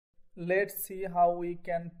Let's see how we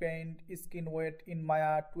can paint skin weight in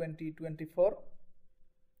Maya 2024.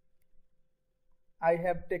 I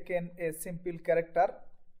have taken a simple character.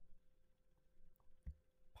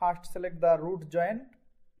 First select the root joint.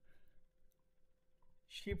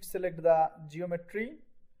 Shift select the geometry.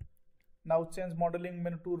 Now change modeling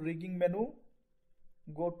menu to rigging menu.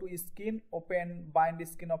 Go to skin, open bind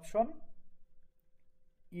skin option.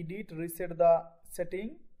 Edit, reset the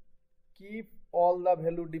setting. Keep all the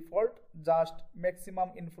value default, just maximum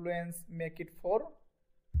influence make it 4.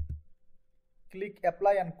 Click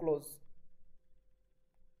apply and close.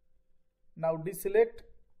 Now deselect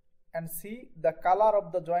and see the color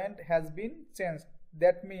of the joint has been changed.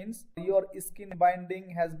 That means your skin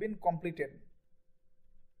binding has been completed.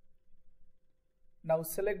 Now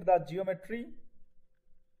select the geometry.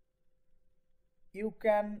 You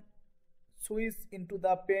can switch into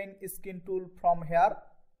the paint skin tool from here.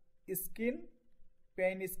 Skin,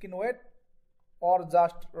 paint skin weight, or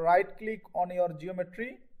just right click on your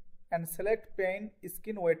geometry and select paint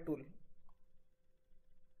skin weight tool.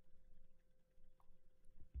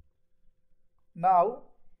 Now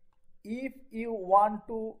if you want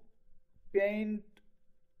to paint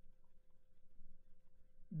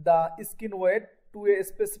the skin weight to a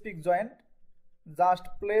specific joint, just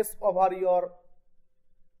place over your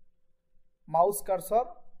mouse cursor,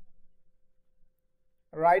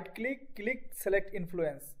 right click, click select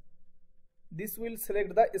influence. This will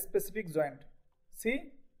select the specific joint.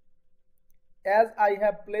 See, as I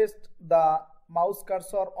have placed the mouse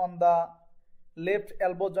cursor on the left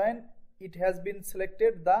elbow joint, it has been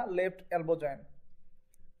selected the left elbow joint.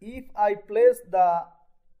 If I place the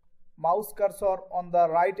mouse cursor on the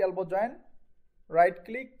right elbow joint, right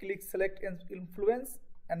click, click select influence,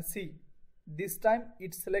 and see, this time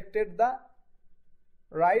it selected the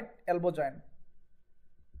right elbow joint.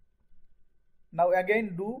 Now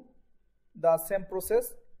again do the same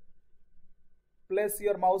process. Place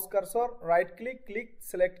your mouse cursor, right click, click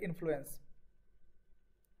select influence,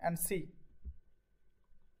 and see.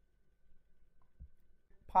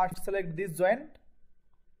 First select this joint.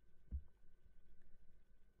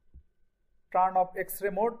 Turn off X-ray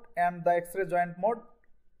mode and the X-ray joint mode.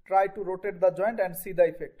 Try to rotate the joint and see the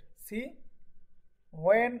effect. See,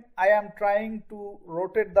 when I am trying to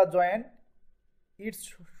rotate the joint,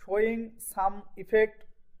 it's showing some effect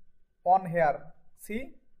on here.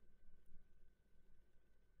 See,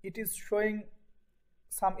 it is showing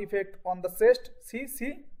some effect on the chest. See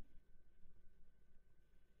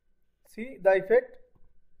the effect.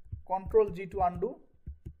 Ctrl G to undo.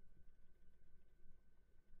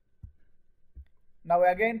 Now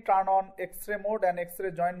again turn on X-ray mode and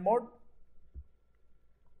X-ray joint mode.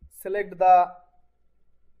 Select the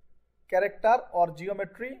character or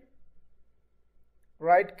geometry.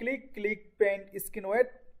 Right click, click paint skin weight.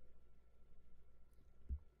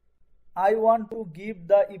 I want to give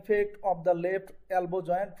the effect of the left elbow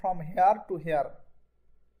joint from here to here.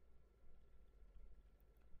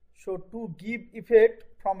 So to give effect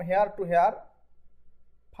from here to here,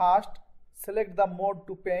 first select the mode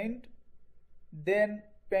to paint, then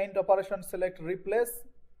paint operation select replace,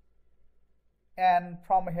 and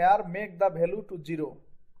from here make the value to 0.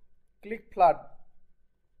 Click flood.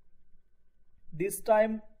 This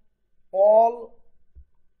time all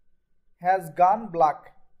has gone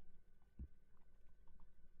black.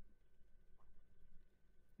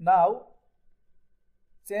 Now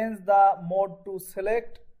change the mode to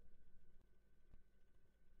select.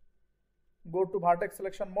 Go to vertex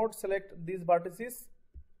selection mode, select these vertices.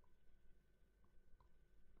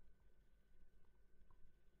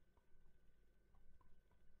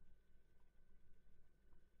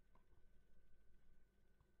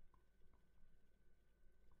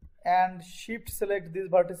 And shift select these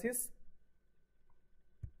vertices.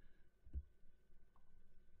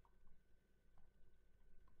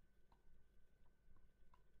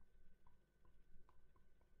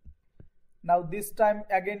 Now this time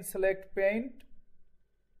again select paint,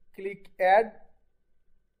 click add,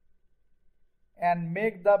 and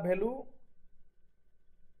make the value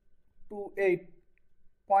to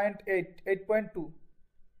 8.2.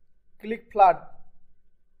 Click flood.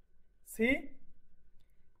 See,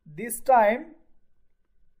 this time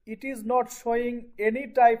it is not showing any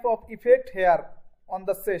type of effect here on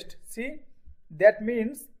the chest. See, that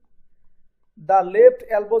means the left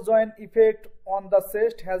elbow joint effect on the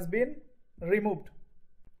chest has been removed.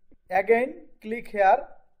 Again click here,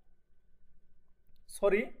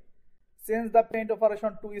 change the paint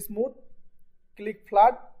operation to smooth, click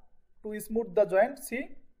flood to smooth the joint.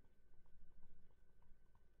 See,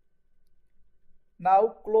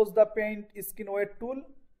 Now close the paint skin weight tool,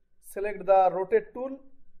 select the rotate tool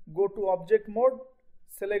Go to object mode,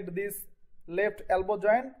 select this left elbow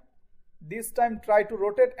joint. This time try to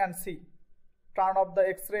rotate and see. Turn off the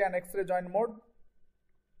X-ray and X-ray joint mode.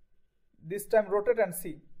 This time rotate and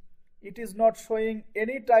see. It is not showing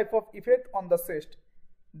any type of effect on the chest.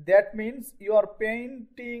 That means your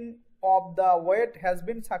painting of the weight has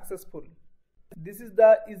been successful. This is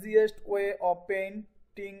the easiest way of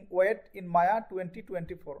painting weight in Maya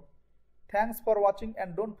 2024. Thanks for watching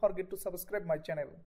and don't forget to subscribe my channel.